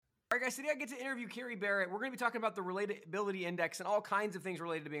right, guys, today I get to interview Kerry Barrett. We're going to be talking about the relatability index and all kinds of things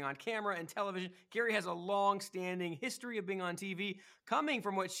related to being on camera and television. Kerry has a long-standing history of being on TV, coming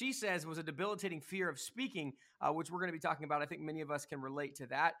from what she says was a debilitating fear of speaking, which we're going to be talking about. I think many of us can relate to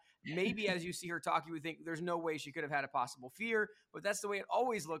that. Maybe as you see her talk, you would think there's no way she could have had a possible fear, but that's the way it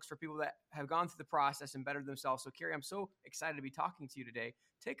always looks for people that have gone through the process and bettered themselves. So, Kerry, I'm so excited to be talking to you today.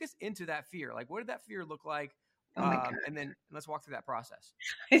 Take us into that fear. Like, what did that fear look like? Oh my God. And then let's walk through that process.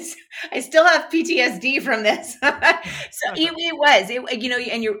 I still have PTSD from this. So it was,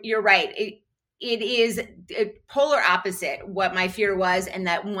 and you're right. It is a polar opposite what my fear was and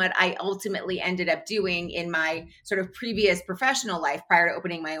that what I ultimately ended up doing in my sort of previous professional life prior to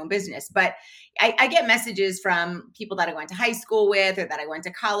opening my own business. But I get messages from people that I went to high school with or that I went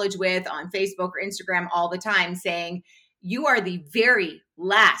to college with on Facebook or Instagram all the time saying, you are the very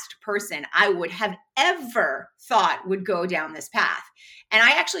last person I would have ever thought would go down this path. And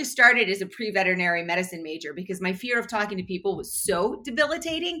I actually started as a pre-veterinary medicine major because my fear of talking to people was so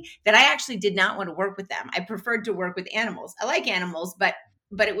debilitating that I actually did not want to work with them. I preferred to work with animals. I like animals, but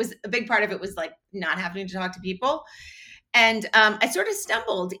it was a big part of it was like not having to talk to people. And I sort of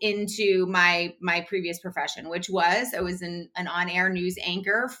stumbled into my previous profession, which was I was an on-air news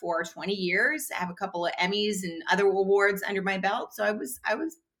anchor for 20 years. I have a couple of Emmys and other awards under my belt, so I was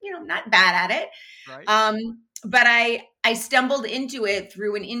not bad at it. Right. But I stumbled into it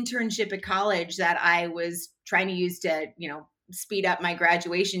through an internship at college that I was trying to use to speed up my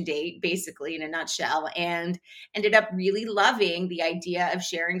graduation date, basically in a nutshell, and ended up really loving the idea of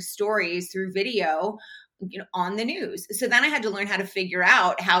sharing stories through video on the news. So then I had to learn how to figure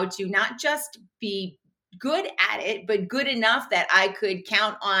out how to not just be good at it, but good enough that I could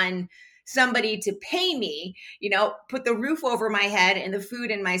count on somebody to pay me, put the roof over my head and the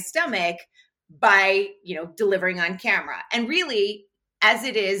food in my stomach by, delivering on camera. And really, as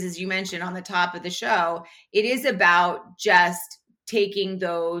it is, as you mentioned on the top of the show, it is about just taking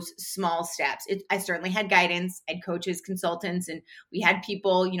those small steps. I certainly had guidance, I had coaches, consultants, and we had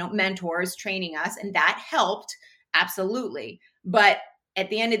people, mentors training us, and that helped absolutely. But at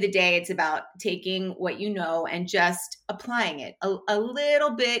the end of the day, it's about taking what you know and just applying it a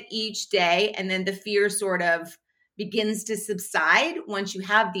little bit each day. And then the fear sort of begins to subside once you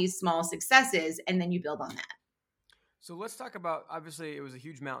have these small successes, and then you build on that. So let's talk about, obviously it was a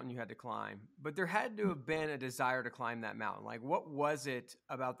huge mountain you had to climb, but there had to have been a desire to climb that mountain. Like, what was it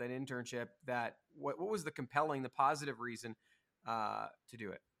about that internship that, what was the compelling, the positive reason to do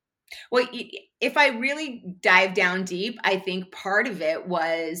it? Well, if I really dive down deep, I think part of it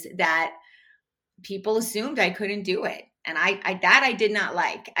was that people assumed I couldn't do it. And I did not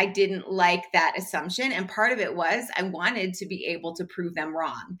like. I didn't like that assumption. And part of it was I wanted to be able to prove them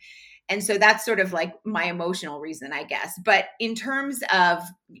wrong. And so that's sort of like my emotional reason, I guess. But in terms of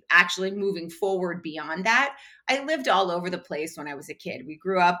actually moving forward beyond that, I lived all over the place when I was a kid. We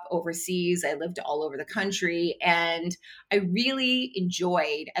grew up overseas. I lived all over the country. And I really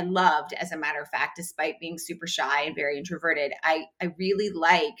enjoyed and loved, as a matter of fact, despite being super shy and very introverted, I really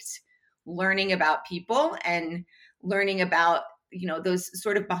liked learning about people and learning about those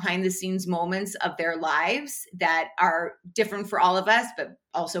sort of behind the scenes moments of their lives that are different for all of us, but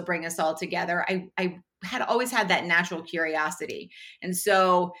also bring us all together. I had always had that natural curiosity. And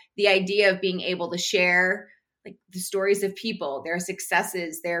so the idea of being able to share like the stories of people, their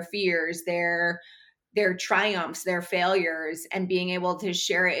successes, their fears, their triumphs, their failures, and being able to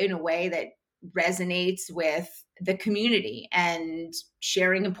share it in a way that resonates with the community and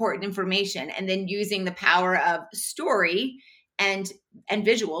sharing important information, and then using the power of story and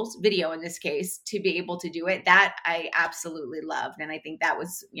visuals, video in this case, to be able to do it, that I absolutely loved. And I think that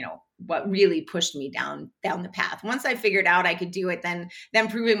was, what really pushed me down the path. Once I figured out I could do it, then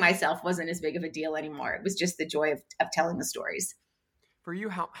proving myself wasn't as big of a deal anymore. It was just the joy of telling the stories. For you,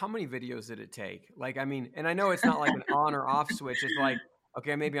 how many videos did it take? Like, I mean, and I know it's not like an on or off switch. It's like,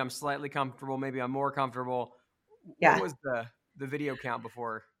 okay, maybe I'm slightly comfortable. Maybe I'm more comfortable. Yeah. What was the video count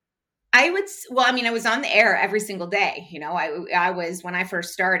before? I was on the air every single day. I was, when I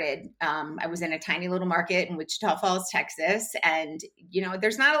first started, I was in a tiny little market in Wichita Falls, Texas. And,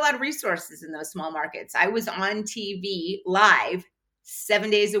 there's not a lot of resources in those small markets. I was on TV live 7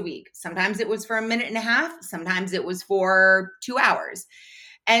 days a week. Sometimes it was for a minute and a half. Sometimes it was for 2 hours.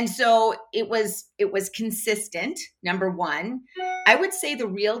 And so it was consistent, number one. I would say the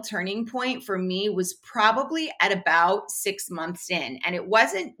real turning point for me was probably at about 6 months in. And it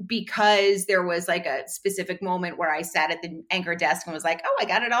wasn't because there was like a specific moment where I sat at the anchor desk and was like, oh, I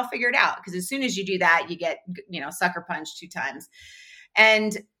got it all figured out. Because as soon as you do that, you get, sucker punched 2 times.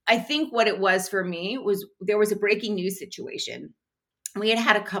 And I think what it was for me was there was a breaking news situation. We had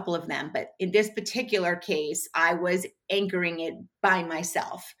had a couple of them, but in this particular case, I was anchoring it by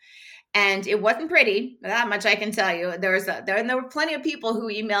myself. And it wasn't pretty, that much I can tell you. There were plenty of people who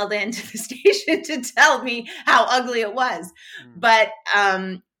emailed into the station to tell me how ugly it was. But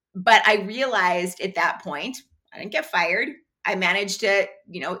I realized at that point, I didn't get fired. I managed to,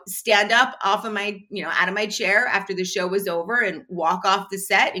 stand up off of my, out of my chair after the show was over and walk off the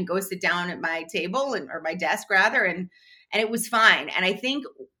set and go sit down at my table or my desk rather. And it was fine. And I think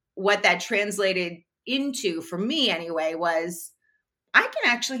what that translated into for me anyway was I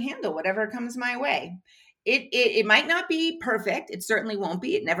can actually handle whatever comes my way. It might not be perfect. It certainly won't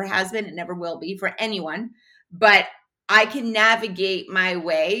be. It never has been. It never will be for anyone. But I can navigate my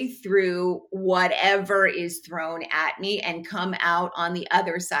way through whatever is thrown at me and come out on the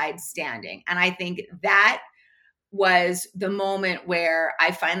other side standing. And I think that was the moment where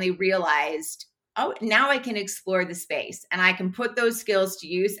I finally realized, oh, now I can explore the space and I can put those skills to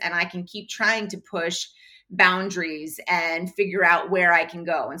use and I can keep trying to push boundaries and figure out where I can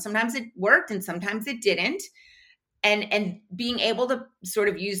go. And sometimes it worked and sometimes it didn't. And being able to sort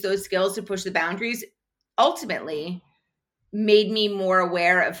of use those skills to push the boundaries ultimately made me more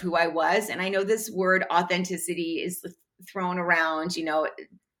aware of who I was. And I know this word authenticity is thrown around,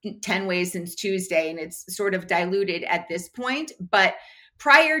 10 ways since Tuesday, and it's sort of diluted at this point. But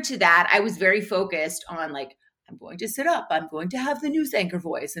prior to that, I was very focused on like, I'm going to sit up, I'm going to have the news anchor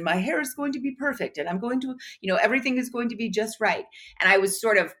voice, and my hair is going to be perfect, and I'm going to, everything is going to be just right. And I was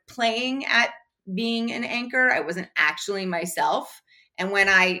sort of playing at being an anchor. I wasn't actually myself. And when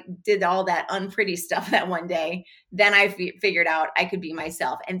I did all that unpretty stuff that one day, then I figured out I could be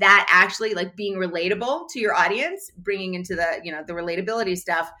myself. And that actually, like being relatable to your audience, bringing into the relatability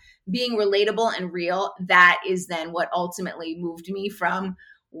stuff, being relatable and real, that is then what ultimately moved me from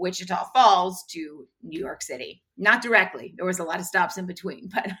Wichita Falls to New York City. Not directly. There was a lot of stops in between,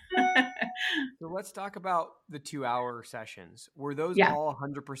 but. So let's talk about the 2-hour sessions. Were those all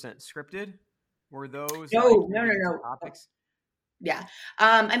 100% scripted? Were those no topics? Yeah.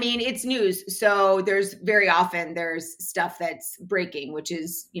 I mean, it's news. So there's there's stuff that's breaking, which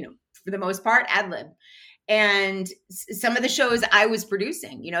is, for the most part, ad lib. And some of the shows I was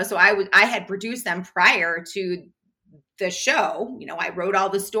producing, so I had produced them prior to the show. I wrote all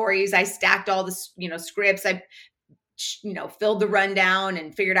the stories, I stacked all the, scripts, I filled the rundown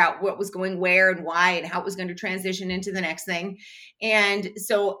and figured out what was going where and why and how it was going to transition into the next thing. And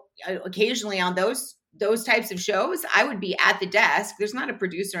so occasionally on those types of shows, I would be at the desk. There's not a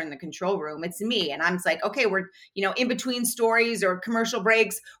producer in the control room. It's me. And I'm just like, okay, we're, in between stories or commercial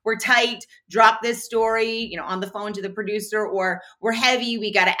breaks, we're tight, drop this story, on the phone to the producer, or we're heavy.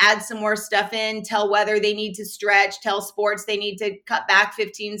 We got to add some more stuff in, tell whether they need to stretch, tell sports they need to cut back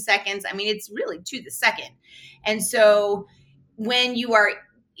 15 seconds. I mean, it's really to the second. And so when you are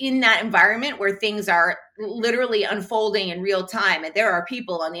in that environment where things are literally unfolding in real time, and there are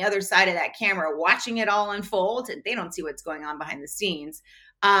people on the other side of that camera watching it all unfold, and they don't see what's going on behind the scenes.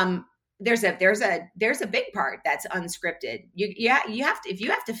 There's a big part that's unscripted. You have to, if you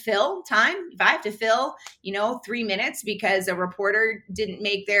have to fill time, if I have to fill, 3 minutes because a reporter didn't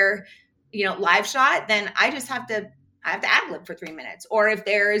make their, live shot, then I have to ad lib for 3 minutes. Or if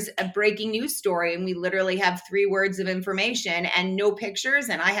there's a breaking news story and we literally have 3 words of information and no pictures,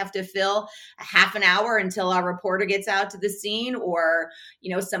 and I have to fill a half an hour until our reporter gets out to the scene, or,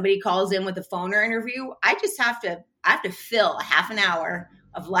 somebody calls in with a phoner interview, I have to fill a half an hour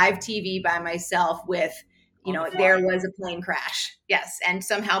of live TV by myself with, there was a plane crash. Yes. And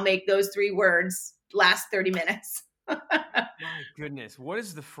somehow make those 3 words last 30 minutes. My goodness. What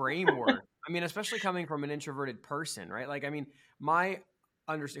is the framework? I mean, especially coming from an introverted person, right? Like, I mean, my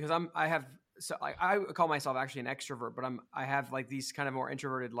understanding, because I call myself actually an extrovert, but I have like these kind of more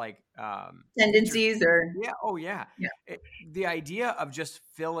introverted, like, tendencies or. Yeah. Oh yeah. The idea of just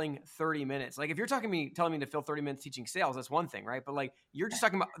filling 30 minutes, like if you're telling me to fill 30 minutes teaching sales, that's one thing, right? But like, you're just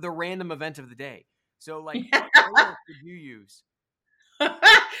talking about the random event of the day. So like, what framework did you use?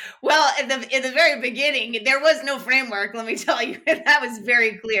 Well, in the very beginning, there was no framework. Let me tell you, that was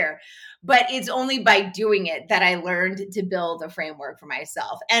very clear. But it's only by doing it that I learned to build a framework for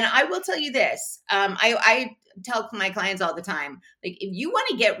myself. And I will tell you this. I tell my clients all the time, like, if you want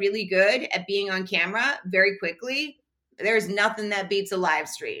to get really good at being on camera very quickly, there's nothing that beats a live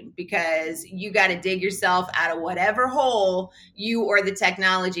stream, because you got to dig yourself out of whatever hole you or the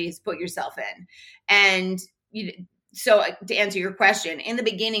technology has put yourself in. And so to answer your question, in the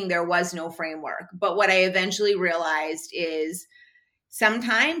beginning, there was no framework. But what I eventually realized is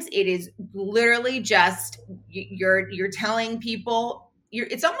sometimes it is literally just you're telling people,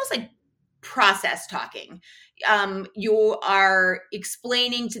 it's almost like process talking. you are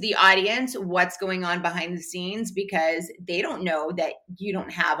explaining to the audience what's going on behind the scenes because they don't know that you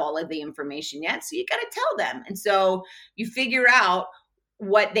don't have all of the information yet. So you got to tell them. And so you figure out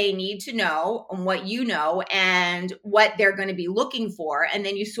what they need to know and what you know and what they're going to be looking for. And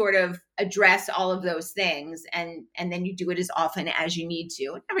then you sort of address all of those things and then you do it as often as you need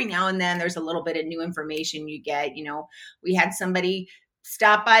to. Every now and then there's a little bit of new information you get. You know, we had somebody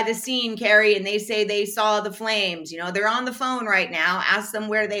stop by the scene, Kerry, and they say they saw the flames. You know, they're on the phone right now. Ask them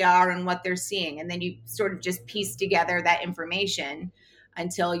where they are and what they're seeing. And then you sort of just piece together that information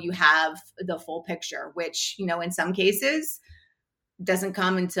until you have the full picture, which, you know, in some cases doesn't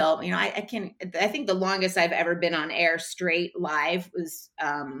come until, you know, I think the longest I've ever been on air straight live was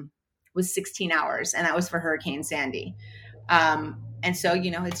 16 hours. And that was for Hurricane Sandy. And so, you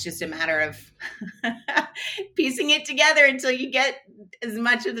know, it's just a matter of piecing it together until you get as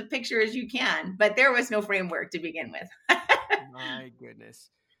much of the picture as you can. But there was no framework to begin with. My goodness.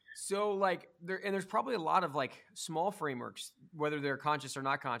 So like there's probably a lot of like small frameworks, whether they're conscious or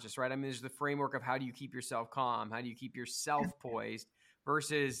not conscious, right? I mean, there's the framework of how do you keep yourself calm? How do you keep yourself poised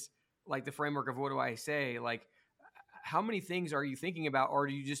versus like the framework of what do I say? Like how many things are you thinking about, or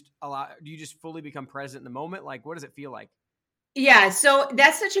do you just fully become present in the moment? Like, what does it feel like? Yeah, so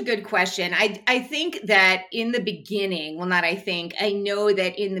that's such a good question. I think that in the beginning, well, not I think, I know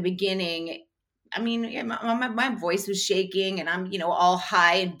that in the beginning, I mean, my voice was shaking and I'm, you know, all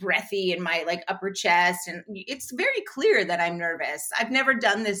high and breathy in my like upper chest. And it's very clear that I'm nervous. I've never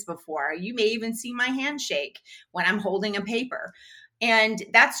done this before. You may even see my hand shake when I'm holding a paper. And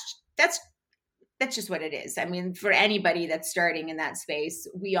that's just what it is. I mean, for anybody that's starting in that space,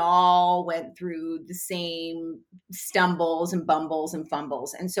 we all went through the same stumbles and bumbles and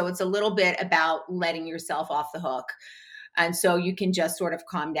fumbles. And so it's a little bit about letting yourself off the hook. And so you can just sort of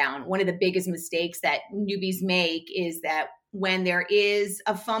calm down. One of the biggest mistakes that newbies make is that when there is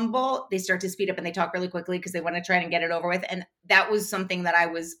a fumble, they start to speed up and they talk really quickly because they want to try and get it over with. And that was something that I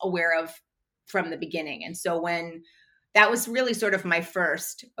was aware of from the beginning. And so when that was really sort of my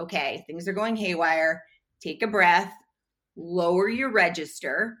first, okay, things are going haywire, take a breath, lower your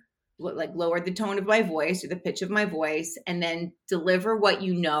register, like lower the tone of my voice or the pitch of my voice, and then deliver what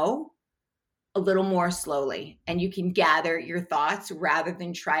you know a little more slowly. And you can gather your thoughts rather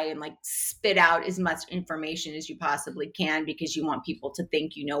than try and like spit out as much information as you possibly can because you want people to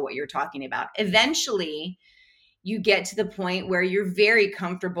think you know what you're talking about. Eventually, you get to the point where you're very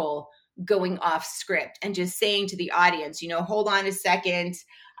comfortable going off script and just saying to the audience, you know, hold on a second.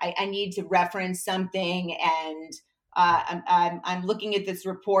 I need to reference something. And I'm looking at this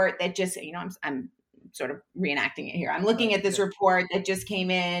report that just, you know, I'm sort of reenacting it here. I'm looking at this report that just came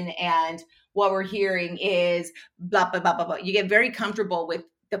in and what we're hearing is blah, blah, blah, blah, blah. You get very comfortable with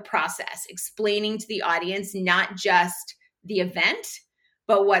the process, explaining to the audience, not just the event,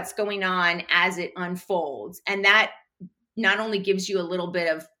 but what's going on as it unfolds. And that not only gives you a little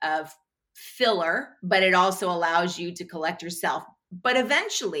bit of filler, but it also allows you to collect yourself. But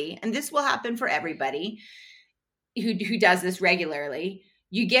eventually, and this will happen for everybody who does this regularly,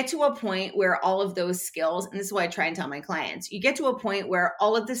 you get to a point where all of those skills, and this is what I try and tell my clients, you get to a point where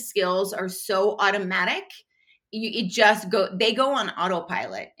all of the skills are so automatic, they go on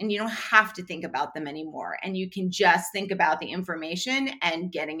autopilot and you don't have to think about them anymore. And you can just think about the information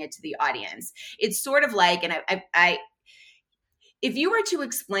and getting it to the audience. It's sort of like, and if you were to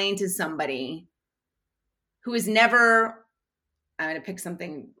explain to somebody who has never, I'm going to pick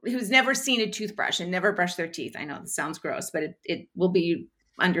something, who's never seen a toothbrush and never brushed their teeth. I know this sounds gross, but it will be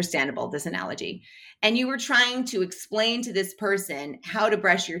understandable, this analogy. And you were trying to explain to this person how to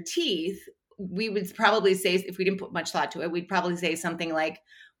brush your teeth. We would probably say, if we didn't put much thought to it, we'd probably say something like,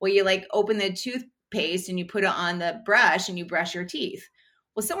 well, you like open the toothpaste and you put it on the brush and you brush your teeth.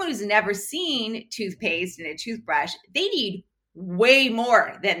 Well, someone who's never seen toothpaste and a toothbrush, they need way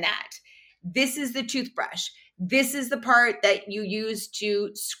more than that. This is the toothbrush. This is the part that you use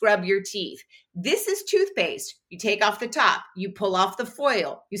to scrub your teeth. This is toothpaste. You take off the top, you pull off the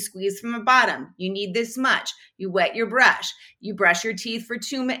foil, you squeeze from the bottom. You need this much. You wet your brush. You brush your teeth for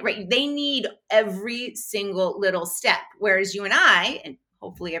 2 minutes, right? They need every single little step. Whereas you and I, and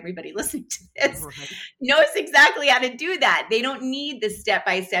hopefully everybody listening to this, knows exactly how to do that. They don't need the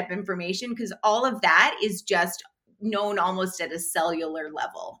step-by-step information because all of that is just known almost at a cellular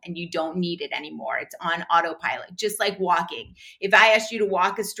level, and you don't need it anymore. It's on autopilot, just like walking. If I asked you to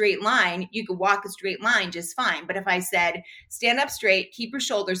walk a straight line, you could walk a straight line just fine. But if I said, stand up straight, keep your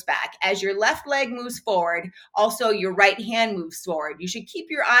shoulders back, as your left leg moves forward, also your right hand moves forward. You should keep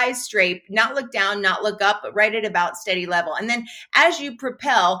your eyes straight, not look down, not look up, but right at about steady level. And then as you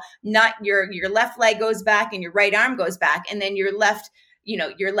propel, not your left leg goes back and your right arm goes back, and then your left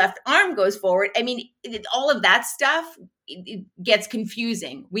arm goes forward. I mean, all of that stuff, it gets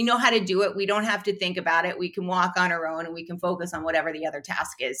confusing. We know how to do it. We don't have to think about it. We can walk on our own and we can focus on whatever the other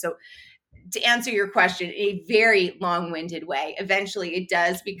task is. So to answer your question in a very long-winded way, eventually it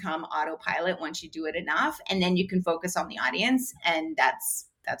does become autopilot once you do it enough, and then you can focus on the audience, and that's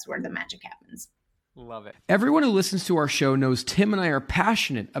where the magic happens. Love it. Everyone who listens to our show knows Tim and I are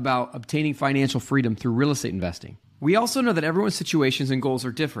passionate about obtaining financial freedom through real estate investing. We also know that everyone's situations and goals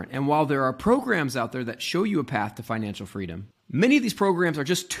are different, and while there are programs out there that show you a path to financial freedom, many of these programs are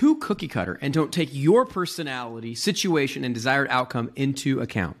just too cookie cutter and don't take your personality, situation, and desired outcome into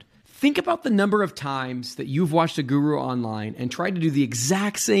account. Think about the number of times that you've watched a guru online and tried to do the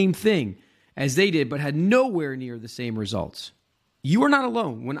exact same thing as they did, but had nowhere near the same results. You are not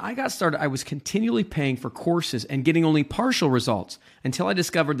alone. When I got started, I was continually paying for courses and getting only partial results until I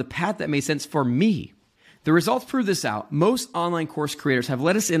discovered the path that made sense for me. The results prove this out. Most online course creators have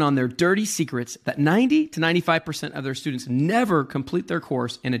let us in on their dirty secrets that 90 to 95% of their students never complete their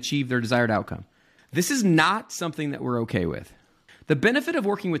course and achieve their desired outcome. This is not something that we're okay with. The benefit of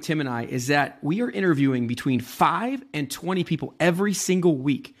working with Tim and I is that we are interviewing between 5 and 20 people every single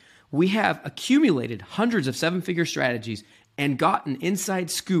week. We have accumulated hundreds of seven-figure strategies and gotten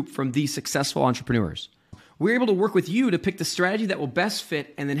inside scoop from these successful entrepreneurs. We're able to work with you to pick the strategy that will best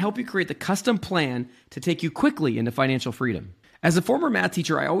fit and then help you create the custom plan to take you quickly into financial freedom. As a former math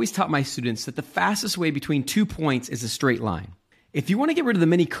teacher, I always taught my students that the fastest way between 2 points is a straight line. If you want to get rid of the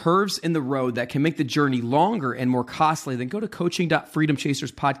many curves in the road that can make the journey longer and more costly, then go to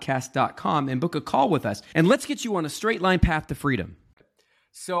coaching.freedomchaserspodcast.com and book a call with us, and let's get you on a straight line path to freedom.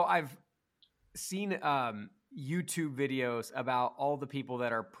 So I've seen YouTube videos about all the people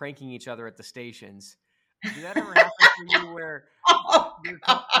that are pranking each other at the stations. Did that ever happen for you where your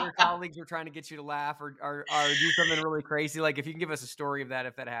colleagues are trying to get you to laugh or do something really crazy? Like if you can give us a story of that,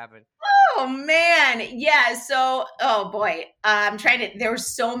 if that happened. Oh man. Yeah. So, oh boy, there were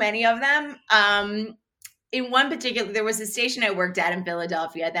so many of them. In one particular, there was a station I worked at in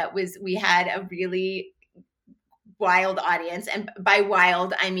Philadelphia we had a really wild audience. And by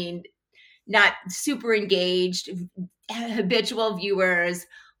wild, I mean, not super engaged, habitual viewers,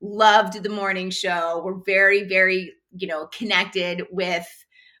 loved the morning show. We're very, very, connected with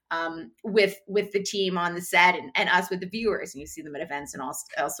the team on the set and us with the viewers, and you see them at events and all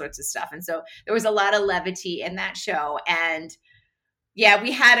sorts of stuff. And so there was a lot of levity in that show. And yeah,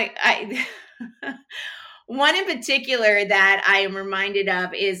 we had one in particular that I am reminded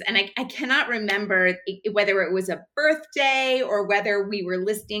of is, and I cannot remember whether it was a birthday or whether we were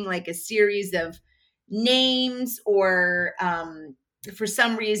listing like a series of names or for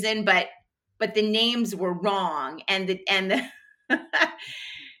some reason, but the names were wrong. And the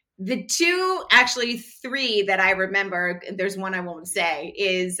the two, actually three that I remember, there's one I won't say,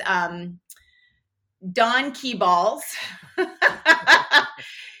 is Don Keyballs,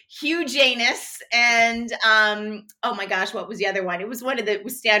 Hugh Janus, and oh my gosh, what was the other one? It was one of the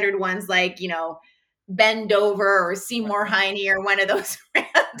standard ones like, Ben Dover or Seymour Heine or one of those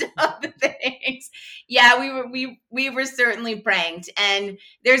random things. Yeah, we were certainly pranked. And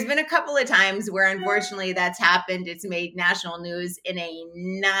there's been a couple of times where unfortunately that's happened. It's made national news in a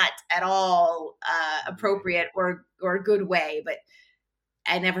not at all appropriate or good way, but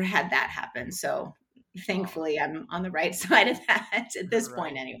I never had that happen. So thankfully I'm on the right side of that at this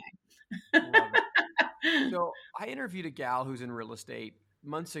point anyway. So I interviewed a gal who's in real estate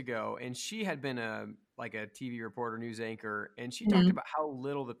months ago, and she had been a TV reporter, news anchor, and she talked about how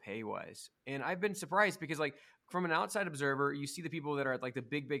little the pay was. And I've been surprised because like from an outside observer, you see the people that are at like the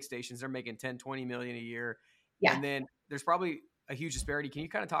big stations, they're making 10, 20 million a year. Yeah. And then there's probably a huge disparity. Can you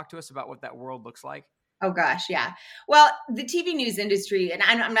kind of talk to us about what that world looks like? Oh gosh. Yeah. Well, the TV news industry, and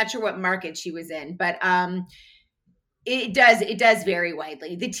I'm not sure what market she was in, but it does vary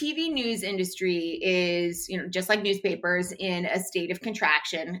widely. The TV news industry is, just like newspapers, in a state of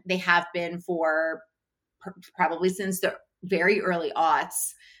contraction. They have been for probably since the very early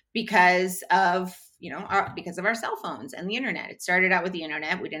aughts because of our cell phones and the internet. It started out with the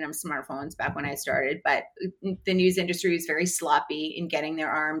internet. We didn't have smartphones back when I started, but the news industry is very sloppy in getting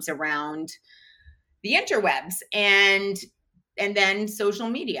their arms around the interwebs and then social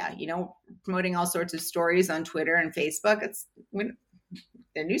media, promoting all sorts of stories on Twitter and Facebook.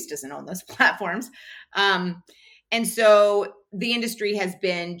 The news doesn't own those platforms. And so the industry has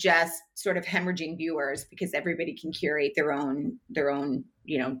been just sort of hemorrhaging viewers because everybody can curate their own,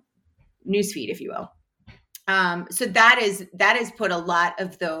 newsfeed, if you will. So that has put a lot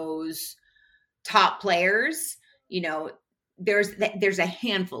of those top players, there's a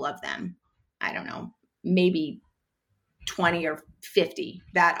handful of them. I don't know, maybe 20 or 50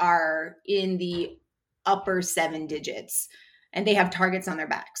 that are in the upper 7 digits, and they have targets on their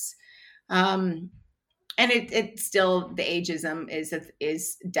backs. And it's still, the ageism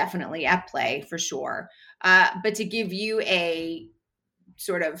is definitely at play for sure. But to give you a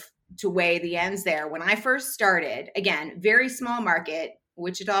sort of, to weigh the ends there, when I first started, again, very small market,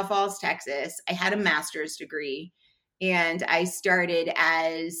 Wichita Falls, Texas, I had a master's degree, and I started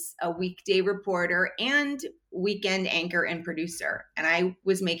as a weekday reporter and weekend anchor and producer. And I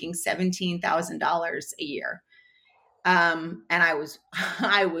was making $17,000 a year. And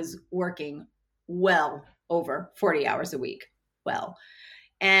I was working well over 40 hours a week.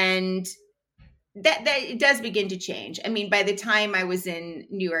 And that it does begin to change. I mean, by the time I was in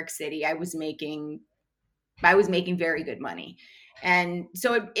New York City, I was making very good money. And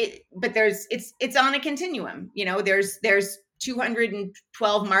so it's on a continuum. There's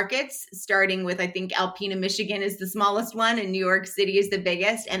 212 markets, starting with, I think, Alpena, Michigan is the smallest one, and New York City is the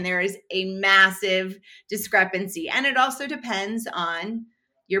biggest. And there is a massive discrepancy. And it also depends on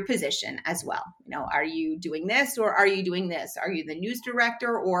your position as well. Are you doing this or are you doing this? Are you the news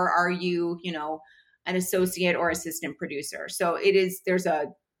director or are you, an associate or assistant producer? So it is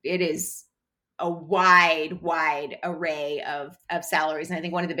a wide array of salaries. And I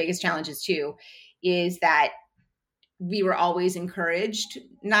think one of the biggest challenges too is that we were always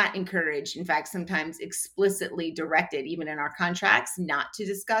not encouraged, in fact, sometimes explicitly directed, even in our contracts, not to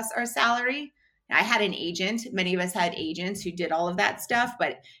discuss our salary. I had an agent. Many of us had agents who did all of that stuff.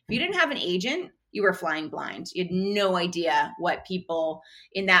 But if you didn't have an agent, you were flying blind. You had no idea what people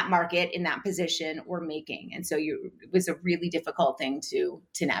in that market, in that position, were making. And so it was a really difficult thing to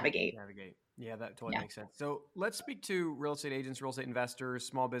navigate. Yeah, that totally makes sense. So let's speak to real estate agents, real estate investors,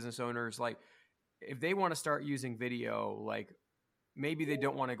 small business owners. Like, if they want to start using video, like maybe they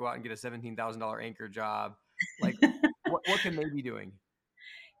don't want to go out and get a $17,000 anchor job. Like, what can they be doing?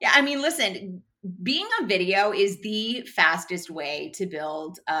 Yeah, I mean, listen, being on video is the fastest way to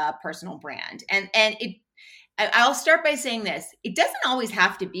build a personal brand. And I'll start by saying this. It doesn't always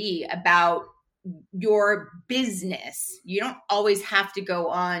have to be about your business. You don't always have to go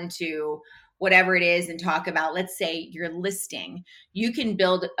on to whatever it is and talk about, let's say, your listing. You can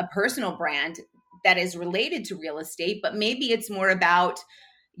build a personal brand that is related to real estate, but maybe it's more about,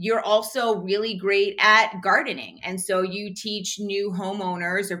 you're also really great at gardening. And so you teach new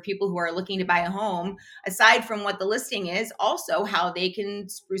homeowners or people who are looking to buy a home, aside from what the listing is, also how they can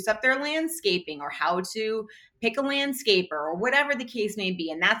spruce up their landscaping or how to pick a landscaper or whatever the case may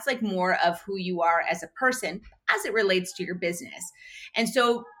be. And that's like more of who you are as a person as it relates to your business. And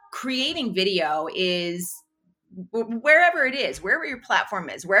so creating video is, wherever it is, wherever your platform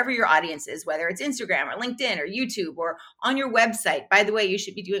is, wherever your audience is, whether it's Instagram or LinkedIn or YouTube or on your website. By the way, you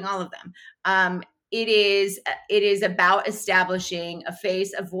should be doing all of them. It is about establishing a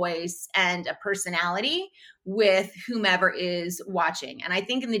face, a voice, and a personality with whomever is watching. And I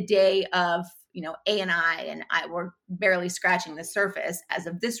think in the day of, AI, and we're barely scratching the surface as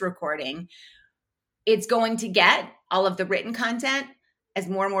of this recording, it's going to get all of the written content, as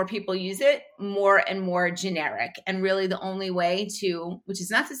more and more people use it, more and more generic. And really the only way to, which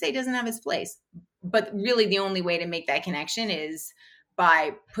is not to say it doesn't have its place, but really the only way to make that connection is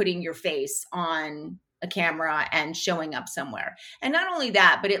by putting your face on a camera and showing up somewhere. And not only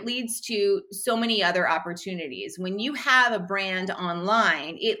that, but it leads to so many other opportunities. When you have a brand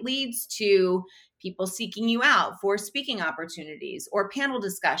online, it leads to people seeking you out for speaking opportunities or panel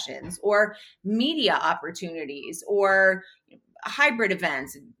discussions or media opportunities or hybrid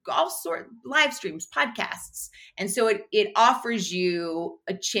events, all sort live streams, podcasts. And so it offers you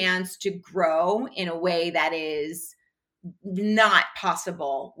a chance to grow in a way that is not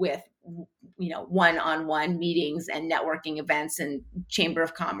possible with, one-on-one meetings and networking events and Chamber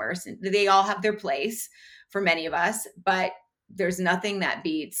of Commerce. And they all have their place for many of us, but there's nothing that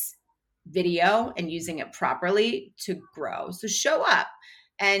beats video and using it properly to grow. So show up.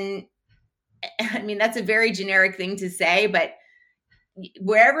 And I mean, that's a very generic thing to say, but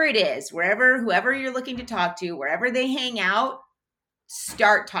wherever it is, whoever you're looking to talk to, wherever they hang out,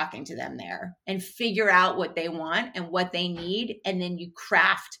 start talking to them there and figure out what they want and what they need. And then you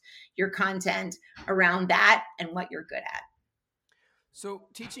craft your content around that and what you're good at. So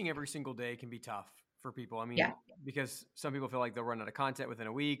teaching every single day can be tough for people. I mean, Yeah. because some people feel like they'll run out of content within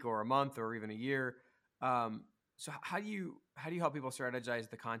a week or a month or even a year. So how do you help people strategize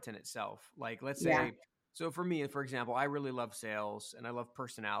the content itself? Like, let's Yeah. say, so for me, for example, I really love sales and I love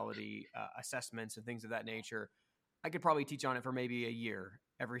personality assessments and things of that nature. I could probably teach on it for maybe a year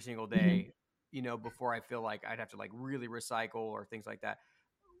every single Mhm. day, before I feel like I'd have to like really recycle or things like that.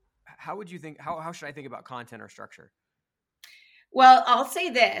 How would you think? How should I think about content or structure? Well, I'll say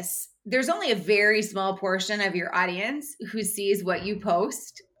this. There's only a very small portion of your audience who sees what you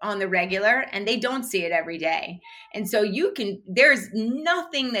post on the regular, and they don't see it every day. And so there's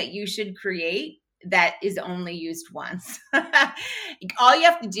nothing that you should create that is only used once. All you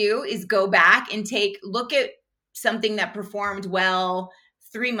have to do is go back and look at something that performed well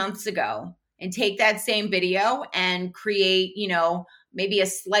 3 months ago and take that same video and create, maybe a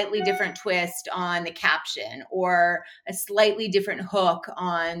slightly different twist on the caption or a slightly different hook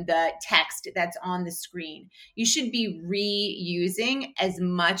on the text that's on the screen. You should be reusing as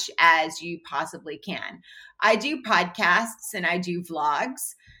much as you possibly can. I do podcasts and I do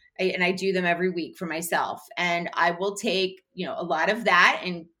vlogs, and I do them every week for myself. And I will take, a lot of that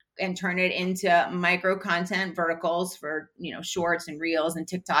and turn it into micro content verticals for, shorts and reels and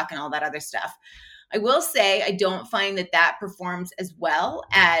TikTok and all that other stuff. I will say I don't find that performs as well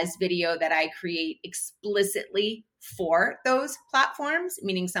as video that I create explicitly for those platforms,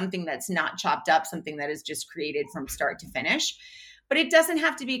 meaning something that's not chopped up, something that is just created from start to finish. But it doesn't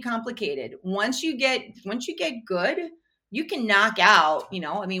have to be complicated. Once you get good, you can knock out,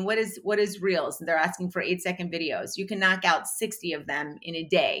 what is reels? They're asking for 8-second videos. You can knock out 60 of them in a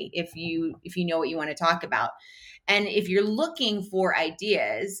day if you know what you want to talk about. And if you're looking for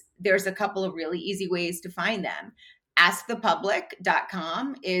ideas, there's a couple of really easy ways to find them.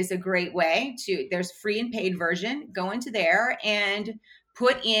 Askthepublic.com is a great way there's free and paid version. Go into there and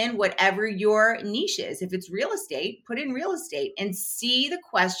put in whatever your niche is. If it's real estate, put in real estate and see the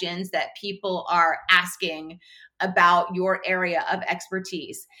questions that people are asking about your area of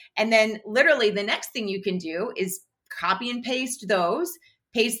expertise. And then literally the next thing you can do is copy and paste those,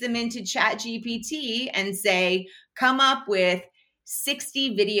 paste them into Chat GPT and say, come up with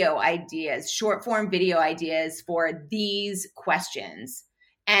 60 video ideas, short form video ideas for these questions.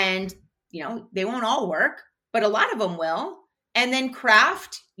 And, they won't all work, but a lot of them will. And then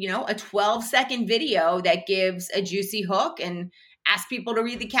craft, a 12-second video that gives a juicy hook and ask people to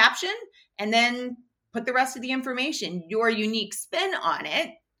read the caption and then put the rest of the information, your unique spin on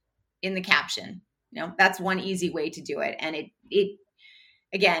it in the caption. That's one easy way to do it. And it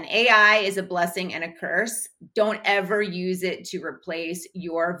again, AI is a blessing and a curse. Don't ever use it to replace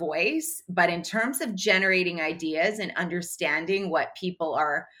your voice. But in terms of generating ideas and understanding what people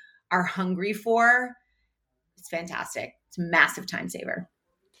are hungry for, it's fantastic. It's a massive time saver.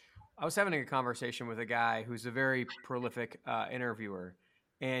 I was having a conversation with a guy who's a very prolific interviewer,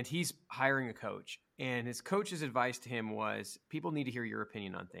 and he's hiring a coach. And his coach's advice to him was, people need to hear your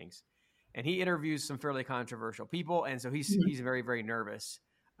opinion on things. And he interviews some fairly controversial people, and so he's very, very nervous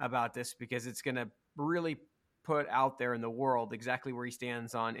about this because it's going to really put out there in the world exactly where he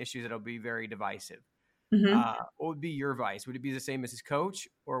stands on issues that'll be very divisive. Mm-hmm. What would be your advice? Would it be the same as his coach,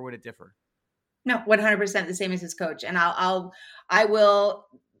 or would it differ? No, 100% the same as his coach. And I will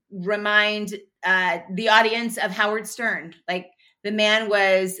remind the audience of Howard Stern. Like, the man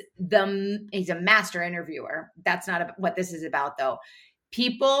he's a master interviewer. That's not what this is about, though.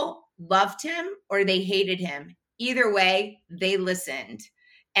 People loved him or they hated him. Either way, they listened,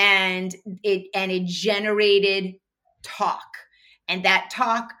 and it generated talk, and that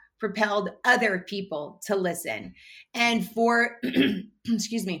talk propelled other people to listen. And for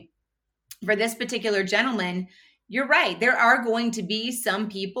excuse me, for this particular gentleman, you're right. There are going to be some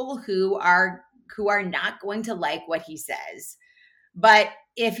people who are not going to like what he says. But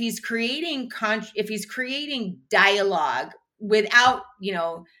if he's creating dialogue without,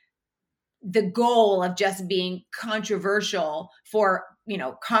 the goal of just being controversial for,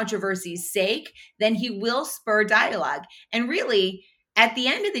 controversy's sake, then he will spur dialogue. And really, at the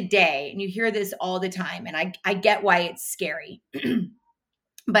end of the day, and you hear this all the time, and I get why it's scary,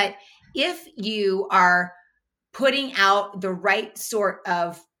 but if you are putting out the right sort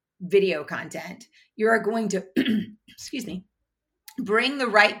of video content, you are going to, excuse me, bring the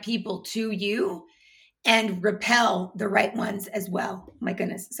right people to you and repel the right ones as well. My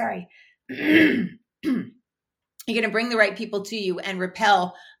goodness, sorry. You're going to bring the right people to you and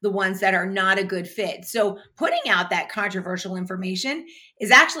repel the ones that are not a good fit. So putting out that controversial information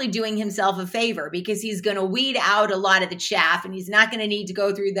is actually doing himself a favor, because he's going to weed out a lot of the chaff, and he's not going to need to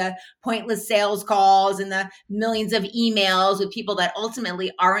go through the pointless sales calls and the millions of emails with people that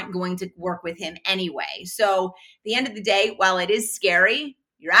ultimately aren't going to work with him anyway. So at the end of the day, while it is scary,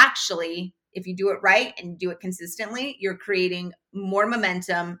 you're actually, if you do it right and do it consistently, you're creating more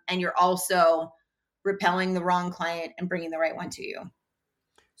momentum, and you're also repelling the wrong client and bringing the right one to you.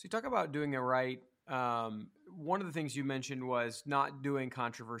 So you talk about doing it right. One of the things you mentioned was not doing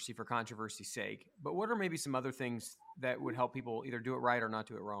controversy for controversy's sake. But what are maybe some other things that would help people either do it right or not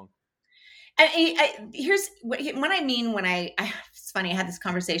do it wrong? Here's what I mean when it's funny, I had this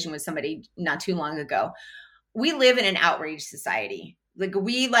conversation with somebody not too long ago. We live in an outrage society. All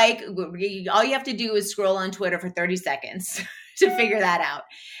you have to do is scroll on Twitter for 30 seconds to figure that out.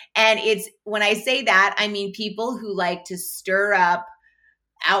 And when I say that, I mean people who like to stir up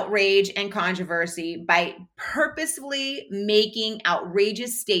outrage and controversy by purposefully making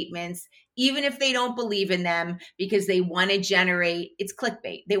outrageous statements, even if they don't believe in them, because they want to it's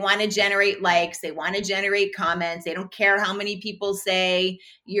clickbait. They want to generate likes. They want to generate comments. They don't care how many people say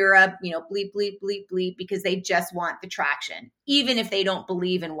you're a, bleep, bleep, bleep, bleep, because they just want the traction, even if they don't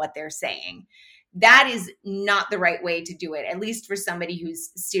believe in what they're saying. That is not the right way to do it, at least for somebody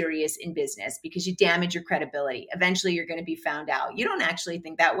who's serious in business, because you damage your credibility. Eventually, you're going to be found out. You don't actually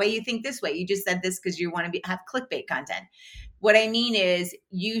think that way. You think this way. You just said this because you want to have clickbait content. What I mean is,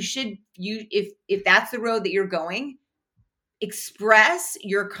 if that's the road that you're going, express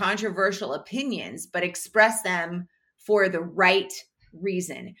your controversial opinions, but express them for the right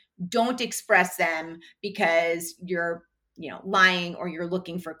reason. Don't express them because you're lying or you're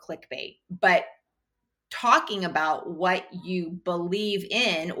looking for clickbait, but talking about what you believe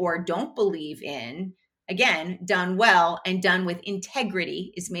in or don't believe in, again, done well and done with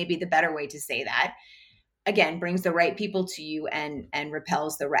integrity is maybe the better way to say that, again, brings the right people to you and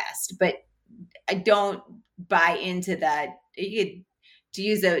repels the rest. But I don't buy into that. To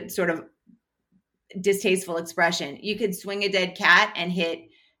use a sort of distasteful expression, you could swing a dead cat and hit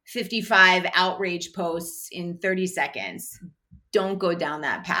 55 outrage posts in 30 seconds. Don't go down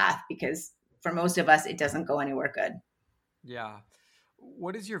that path, because for most of us, it doesn't go anywhere good. Yeah.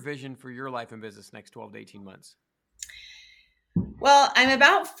 What is your vision for your life and business next 12 to 18 months? Well, I'm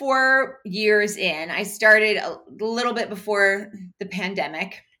about 4 years in. I started a little bit before the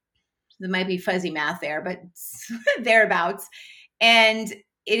pandemic. There might be fuzzy math there, but thereabouts. And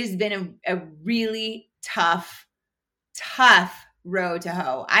it has been a really tough road to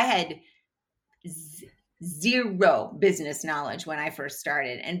hoe. I had zero business knowledge when I first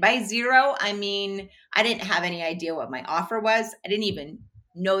started. And by zero, I mean, I didn't have any idea what my offer was. I didn't even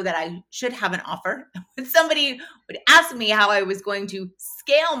know that I should have an offer. When somebody would ask me how I was going to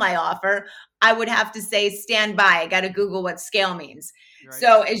scale my offer, I would have to say, stand by. I got to Google what scale means. Right.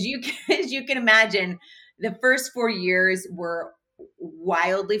 So as you can imagine, the first 4 years were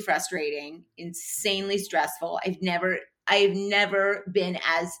wildly frustrating, insanely stressful. I've never been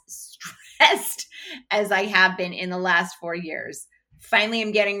as stressed as I have been in the last 4 years. Finally,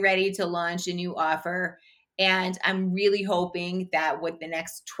 I'm getting ready to launch a new offer. And I'm really hoping that what the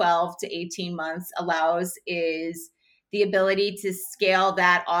next 12 to 18 months allows is the ability to scale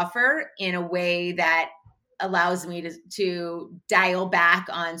that offer in a way that allows me to dial back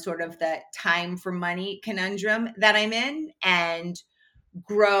on sort of the time for money conundrum that I'm in, and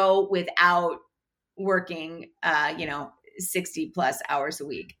grow without working, 60 plus hours a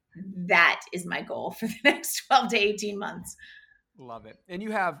week. That is my goal for the next 12 to 18 months. Love it. And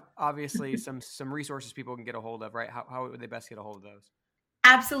you have obviously some resources people can get a hold of, right? How would they best get a hold of those?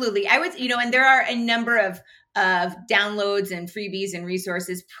 Absolutely. I would, and there are a number of downloads and freebies and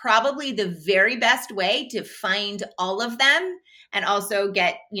resources. Probably the very best way to find all of them and also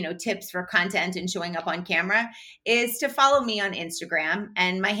get, tips for content and showing up on camera is to follow me on Instagram.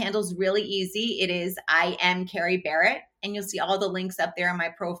 And my handle's really easy. It is I am Kerry Barrett. And you'll see all the links up there on my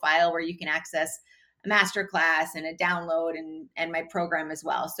profile where you can access a masterclass and a download and my program as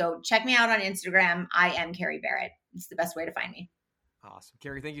well. So check me out on Instagram. I am Kerry Barrett. It's the best way to find me. Awesome.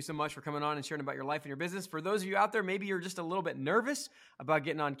 Kerry, thank you so much for coming on and sharing about your life and your business. For those of you out there, maybe you're just a little bit nervous about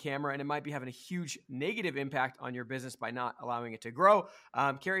getting on camera and it might be having a huge negative impact on your business by not allowing it to grow.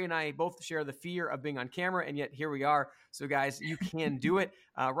 Kerry and I both share the fear of being on camera, and yet here we are. So guys, you can do it.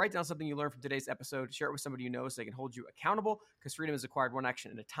 Write down something you learned from today's episode. Share it with somebody you know so they can hold you accountable, because freedom is acquired one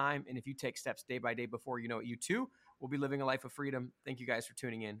action at a time. And if you take steps day by day, before you know it, you too will be living a life of freedom. Thank you guys for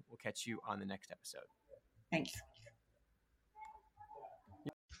tuning in. We'll catch you on the next episode. Thanks.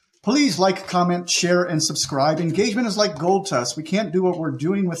 Please like, comment, share, and subscribe. Engagement is like gold to us. We can't do what we're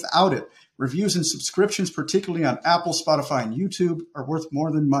doing without it. Reviews and subscriptions, particularly on Apple, Spotify, and YouTube, are worth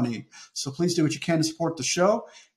more than money. So please do what you can to support the show.